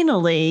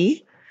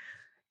 finally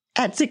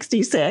at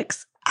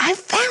 66, I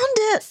found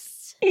it.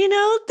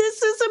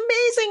 This is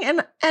amazing.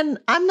 And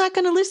I'm not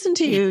going to listen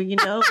to you,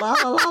 la, la,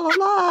 la, la,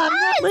 la. I'm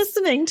not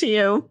listening to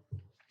you.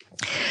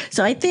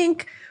 So I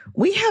think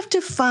we have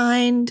to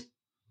find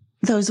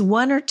those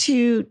one or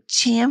two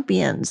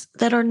champions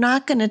that are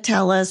not going to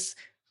tell us,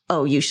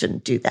 oh, you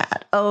shouldn't do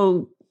that.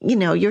 Oh,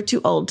 you're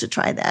too old to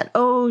try that.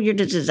 Oh, you're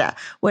da-da-da.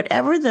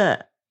 Whatever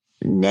the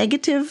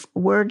negative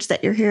words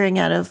that you're hearing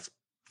out of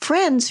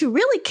friends who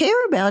really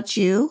care about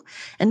you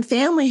and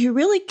family who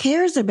really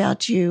cares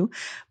about you,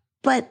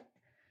 but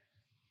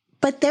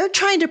they're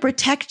trying to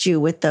protect you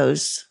with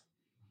those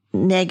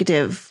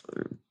negative,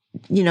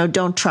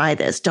 don't try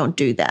this, don't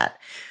do that.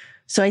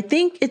 So I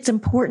think it's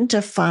important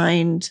to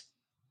find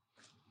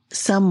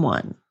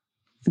someone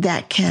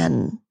that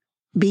can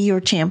be your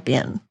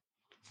champion,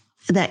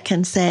 that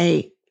can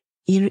say,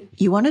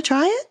 you want to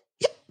try it?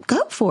 Yeah,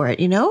 go for it.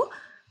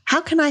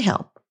 How can I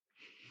help?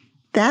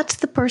 That's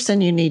the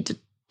person you need to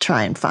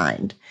try and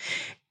find.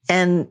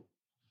 And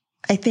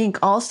I think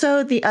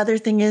also the other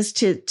thing is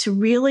to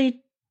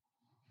really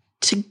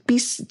to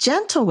be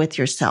gentle with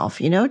yourself,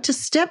 to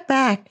step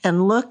back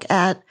and look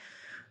at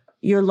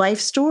your life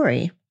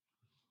story.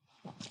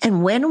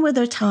 And when were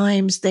the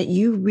times that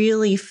you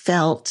really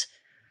felt,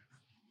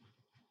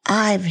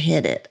 I've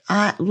hit it.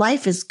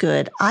 Life is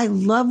good. I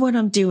love what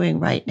I'm doing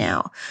right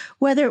now.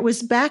 Whether it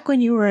was back when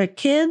you were a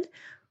kid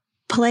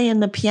playing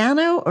the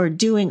piano or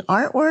doing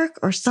artwork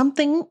or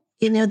something,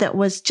 that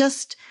was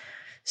just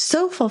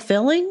so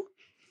fulfilling.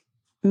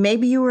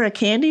 Maybe you were a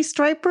candy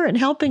striper and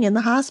helping in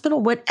the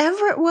hospital,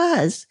 whatever it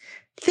was,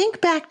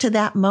 think back to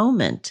that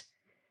moment.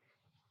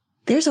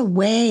 There's a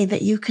way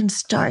that you can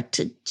start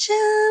to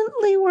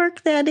gently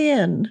work that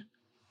in,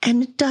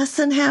 and it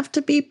doesn't have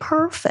to be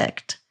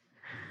perfect.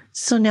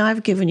 So now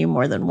I've given you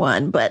more than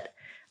one, but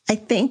I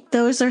think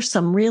those are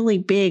some really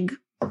big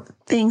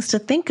things to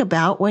think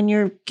about when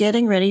you're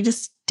getting ready to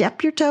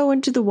step your toe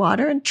into the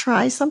water and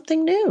try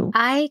something new.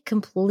 I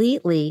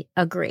completely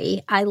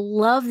agree. I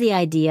love the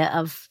idea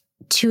of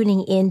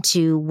tuning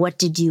into what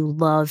did you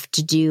love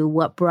to do?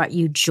 What brought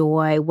you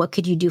joy? What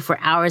could you do for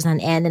hours on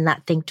end and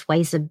not think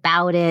twice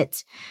about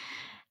it?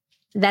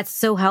 That's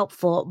so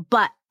helpful.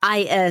 But I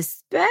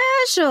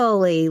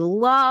especially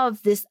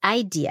love this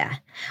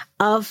idea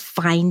of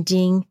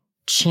finding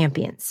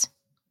champions,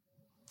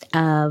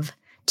 of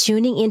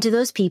tuning into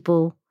those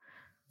people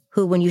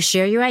who, when you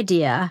share your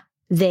idea,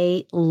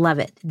 they love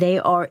it. They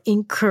are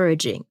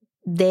encouraging.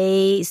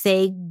 They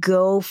say,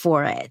 go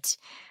for it.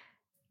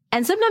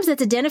 And sometimes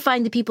that's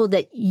identifying the people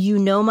that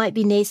might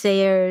be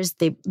naysayers.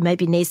 They might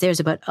be naysayers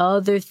about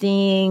other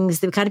things.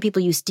 The kind of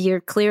people you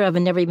steer clear of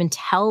and never even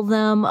tell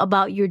them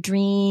about your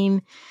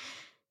dream,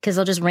 because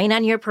they'll just rain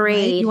on your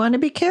parade. Right. You want to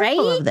be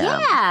careful of them.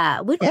 Yeah.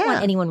 We don't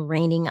want anyone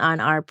raining on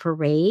our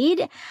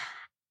parade.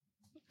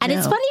 And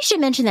It's funny you should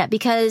mention that,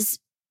 because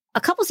a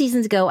couple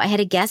seasons ago, I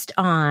had a guest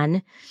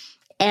on,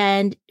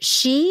 and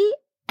she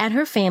and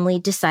her family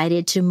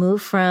decided to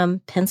move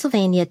from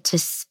Pennsylvania to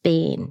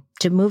Spain,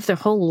 to move their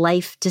whole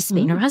life to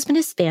Spain. Mm-hmm. Her husband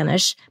is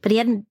Spanish, but he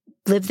hadn't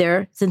lived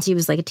there since he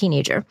was like a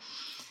teenager.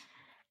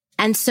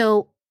 And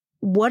so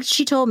what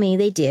she told me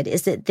they did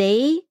is that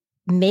they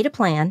made a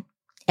plan,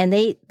 and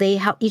they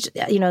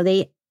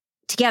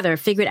together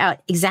figured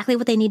out exactly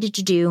what they needed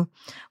to do,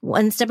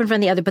 one step in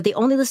front of the other, but they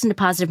only listened to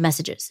positive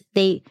messages.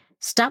 They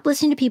stopped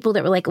listening to people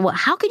that were like, well,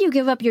 how could you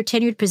give up your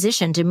tenured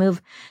position to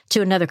move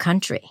to another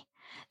country?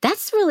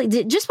 That's really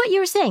just what you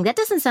were saying. That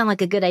doesn't sound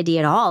like a good idea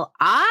at all.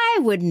 I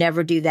would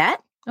never do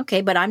that.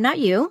 Okay, but I'm not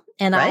you,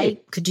 and I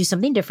could do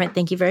something different.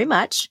 Thank you very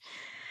much.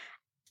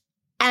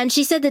 And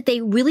she said that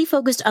they really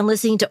focused on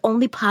listening to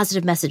only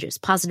positive messages,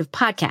 positive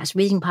podcasts,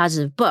 reading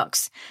positive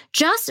books,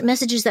 just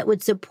messages that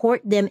would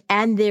support them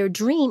and their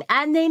dream.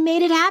 And they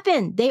made it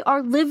happen. They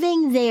are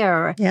living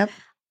there,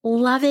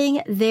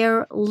 loving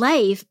their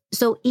life.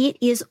 So it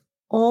is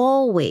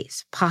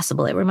always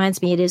possible. It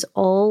reminds me, it is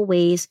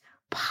always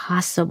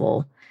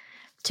possible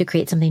to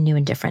create something new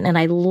and different. And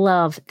I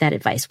love that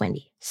advice,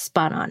 Wendy.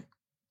 Spot on.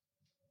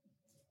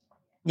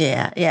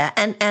 Yeah.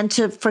 And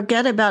to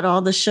forget about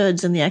all the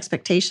shoulds and the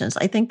expectations.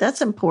 I think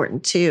that's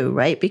important too,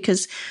 right?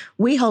 Because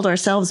we hold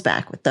ourselves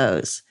back with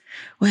those.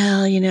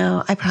 Well,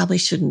 I probably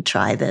shouldn't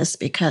try this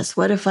because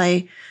what if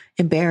I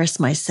embarrass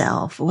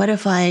myself? What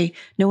if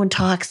no one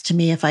talks to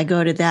me if I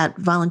go to that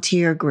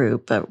volunteer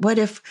group? But what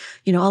if,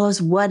 all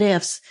those what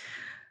ifs,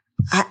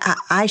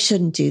 I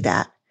shouldn't do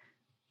that.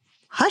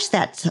 Hush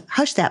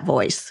that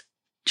voice.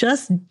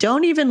 Just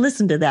don't even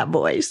listen to that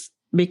voice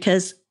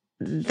because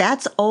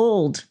that's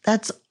old.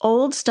 That's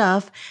old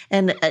stuff.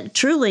 And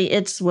truly,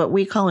 it's what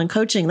we call in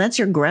coaching. That's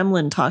your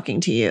gremlin talking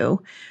to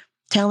you,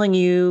 telling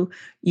you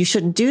you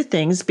shouldn't do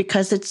things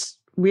because it's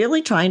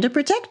really trying to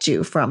protect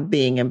you from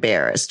being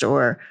embarrassed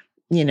or,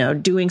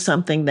 doing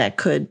something that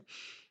could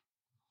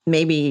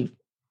maybe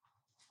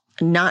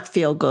not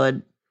feel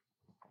good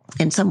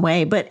in some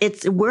way. But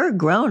we're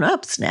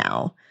grown-ups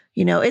now.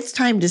 It's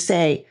time to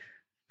say,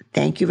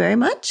 thank you very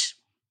much.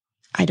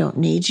 I don't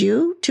need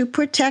you to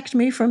protect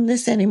me from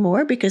this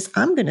anymore because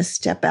I'm going to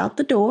step out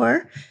the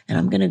door and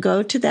I'm going to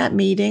go to that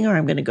meeting or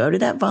I'm going to go to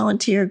that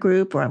volunteer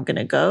group or I'm going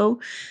to go,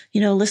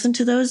 listen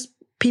to those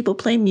people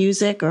play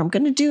music or I'm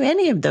going to do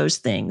any of those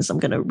things. I'm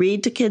going to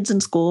read to kids in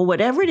school,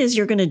 whatever it is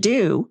you're going to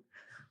do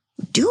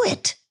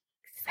it.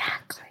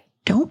 Exactly.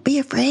 Don't be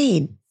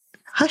afraid.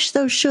 Hush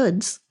those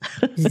shoulds.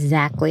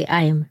 Exactly.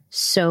 I am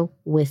so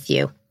with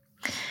you.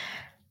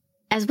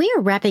 As we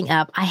are wrapping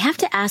up, I have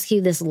to ask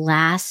you this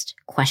last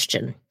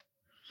question.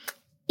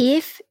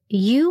 If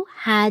you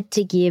had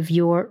to give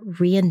your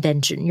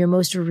reinvention, your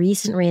most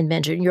recent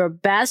reinvention, your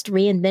best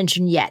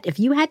reinvention yet, if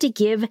you had to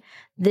give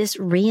this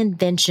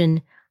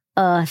reinvention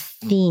a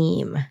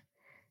theme,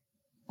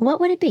 what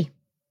would it be?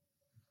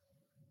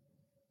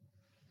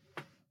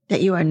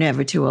 That you are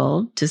never too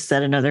old to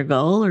set another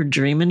goal or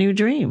dream a new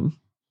dream.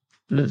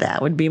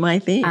 That would be my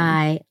theme.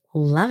 I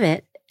love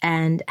it.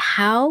 And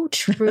how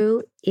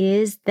true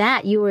is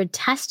that? You are a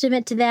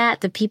testament to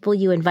that. The people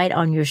you invite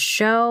on your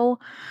show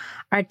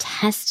are a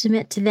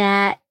testament to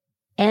that.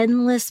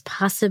 Endless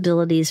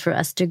possibilities for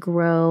us to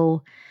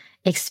grow,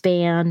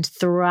 expand,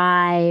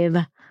 thrive.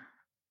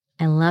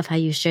 I love how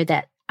you shared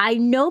that. I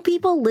know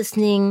people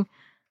listening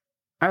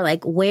are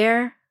like,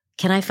 where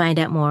can I find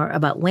out more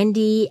about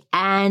Wendy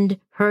and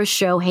her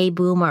show, Hey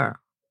Boomer?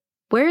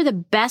 Where are the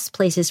best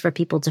places for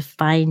people to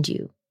find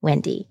you,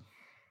 Wendy?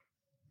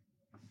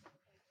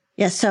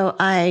 Yeah, so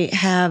I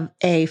have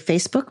a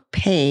Facebook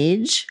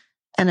page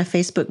and a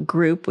Facebook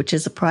group, which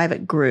is a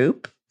private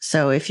group.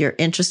 So if you're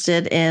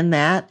interested in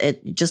that,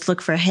 just look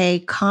for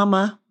Hey,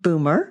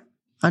 Boomer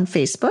on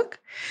Facebook.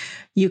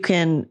 You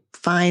can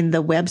find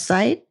the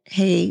website,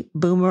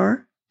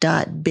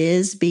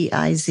 heyboomer.biz,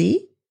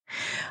 B-I-Z.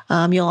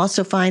 You'll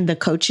also find the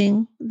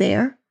coaching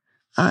there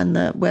on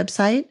the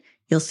website.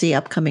 You'll see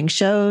upcoming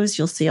shows.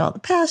 You'll see all the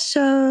past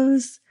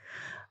shows.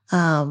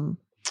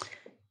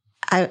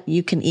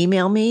 You can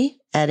email me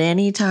at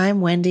any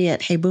time,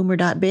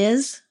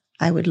 Wendy@heyboomer.biz.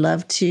 I would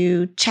love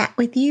to chat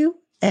with you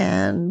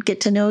and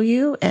get to know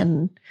you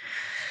and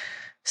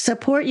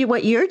support you,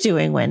 what you're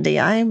doing, Wendy.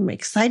 I'm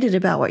excited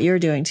about what you're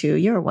doing too.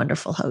 You're a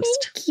wonderful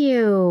host. Thank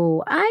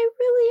you. I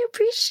really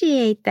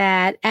appreciate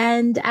that.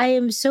 And I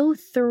am so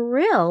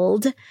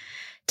thrilled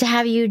to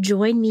have you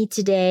join me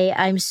today.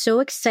 I'm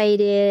so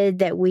excited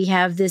that we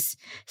have this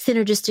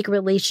synergistic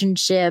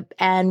relationship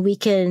and we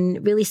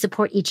can really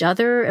support each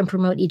other and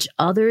promote each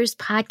other's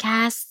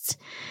podcasts,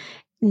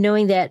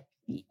 knowing that,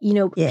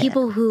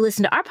 people who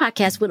listen to our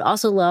podcast would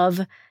also love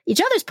each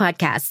other's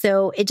podcasts.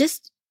 So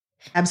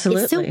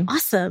Absolutely. It's so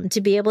awesome to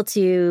be able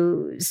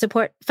to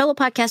support fellow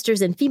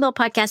podcasters and female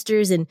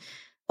podcasters and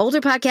older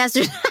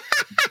podcasters.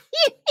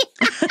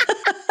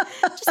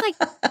 Just like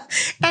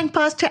and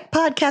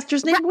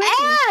podcasters named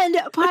Wendy. And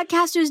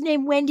podcasters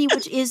named Wendy,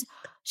 which is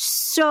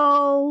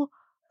so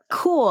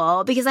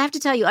cool because I have to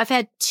tell you, I've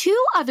had 2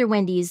 other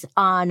Wendys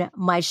on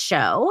my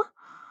show.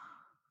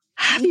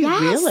 Have you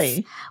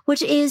really?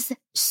 Which is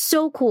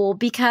so cool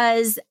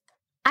because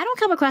I don't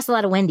come across a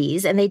lot of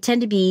Wendys and they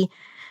tend to be,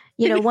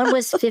 one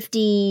was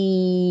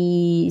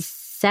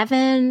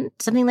 57,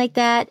 something like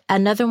that.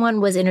 Another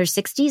one was in her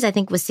 60s, I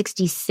think was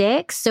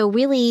 66. So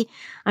really,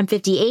 I'm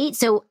 58.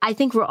 So I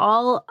think we're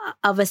all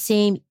of a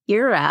same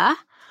era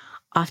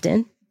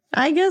often.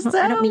 I guess so.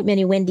 I don't meet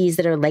many Wendys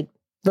that are like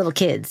little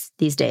kids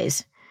these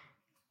days.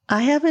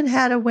 I haven't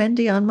had a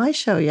Wendy on my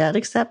show yet,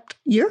 except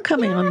you're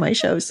coming on my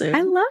show soon.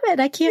 I love it.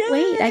 I can't Yay.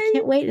 wait. I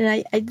can't wait.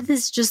 And I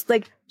this is just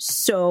like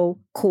so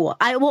cool.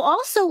 I will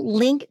also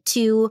link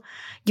to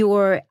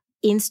your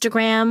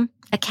Instagram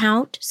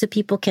account so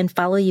people can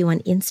follow you on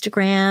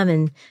Instagram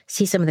and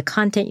see some of the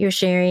content you're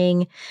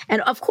sharing.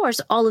 And of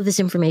course, all of this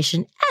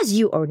information, as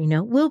you already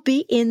know, will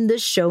be in the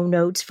show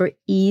notes for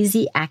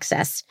easy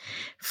access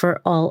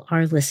for all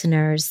our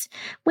listeners.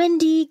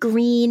 Wendy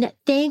Green,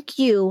 thank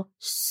you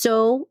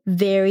so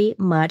very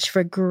much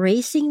for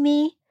gracing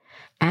me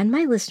and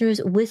my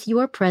listeners with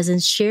your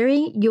presence,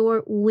 sharing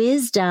your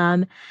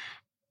wisdom,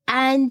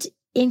 and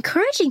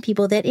encouraging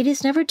people that it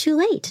is never too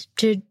late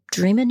to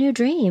dream a new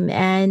dream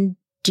and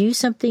do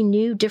something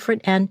new,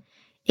 different, and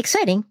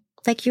exciting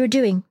like you're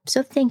doing.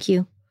 So thank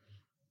you.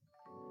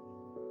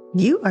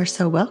 You are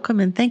so welcome,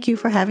 and thank you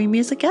for having me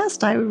as a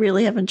guest. I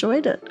really have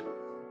enjoyed it.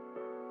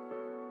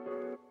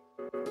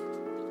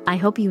 I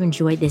hope you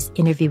enjoyed this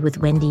interview with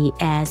Wendy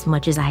as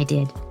much as I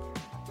did.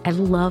 I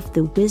love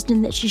the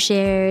wisdom that she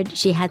shared.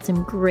 She had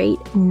some great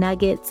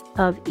nuggets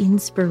of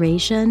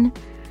inspiration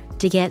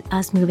to get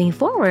us moving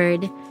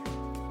forward.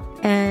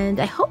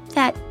 And I hope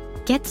that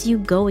gets you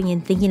going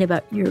and thinking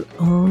about your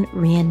own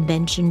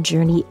reinvention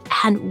journey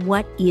and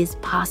what is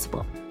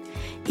possible.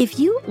 If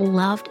you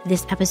loved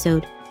this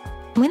episode,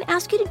 I'm going to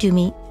ask you to do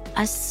me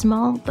a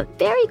small but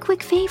very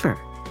quick favor.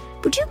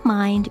 Would you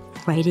mind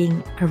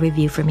writing a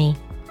review for me?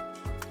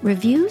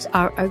 Reviews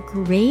are a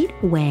great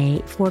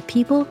way for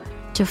people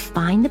to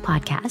find the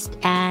podcast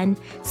and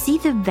see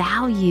the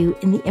value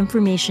in the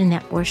information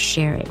that we're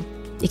sharing.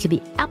 It could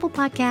be Apple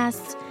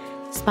Podcasts,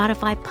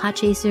 Spotify,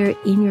 Podchaser,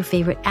 in your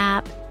favorite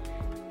app,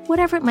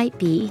 whatever it might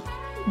be.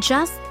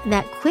 Just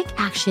that quick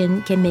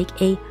action can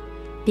make a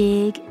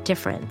big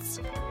difference.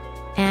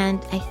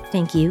 And I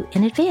thank you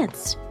in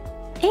advance.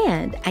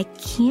 And I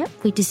can't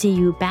wait to see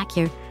you back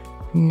here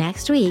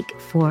next week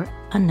for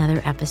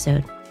another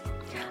episode.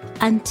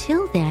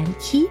 Until then,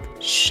 keep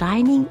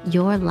shining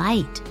your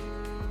light.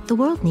 The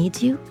world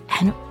needs you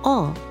and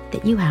all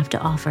that you have to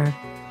offer.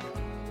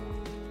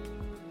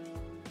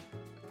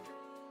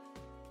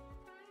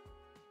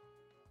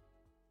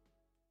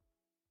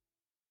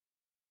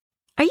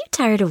 Are you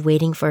tired of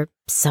waiting for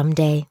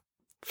someday?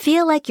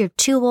 Feel like you're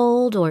too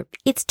old or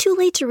it's too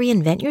late to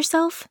reinvent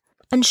yourself?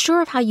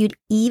 Unsure of how you'd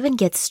even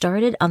get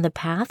started on the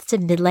path to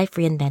midlife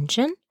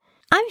reinvention?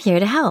 I'm here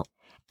to help.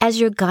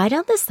 As your guide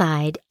on the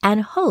side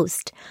and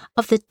host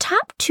of the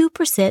top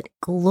 2%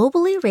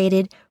 globally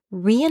rated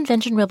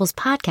Reinvention Rebels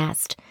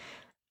podcast,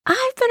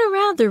 I've been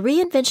around the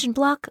reinvention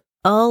block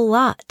a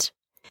lot.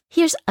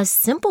 Here's a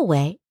simple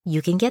way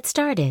you can get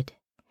started.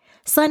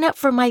 Sign up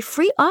for my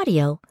free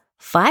audio,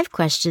 5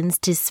 questions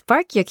to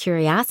spark your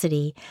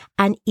curiosity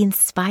and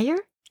inspire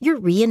your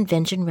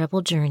reinvention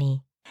rebel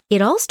journey.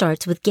 It all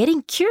starts with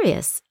getting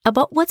curious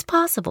about what's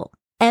possible.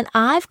 And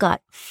I've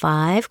got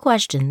 5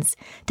 questions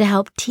to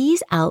help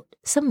tease out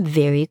some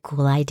very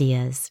cool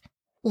ideas.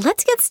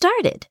 Let's get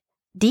started.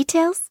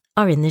 Details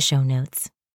are in the show notes.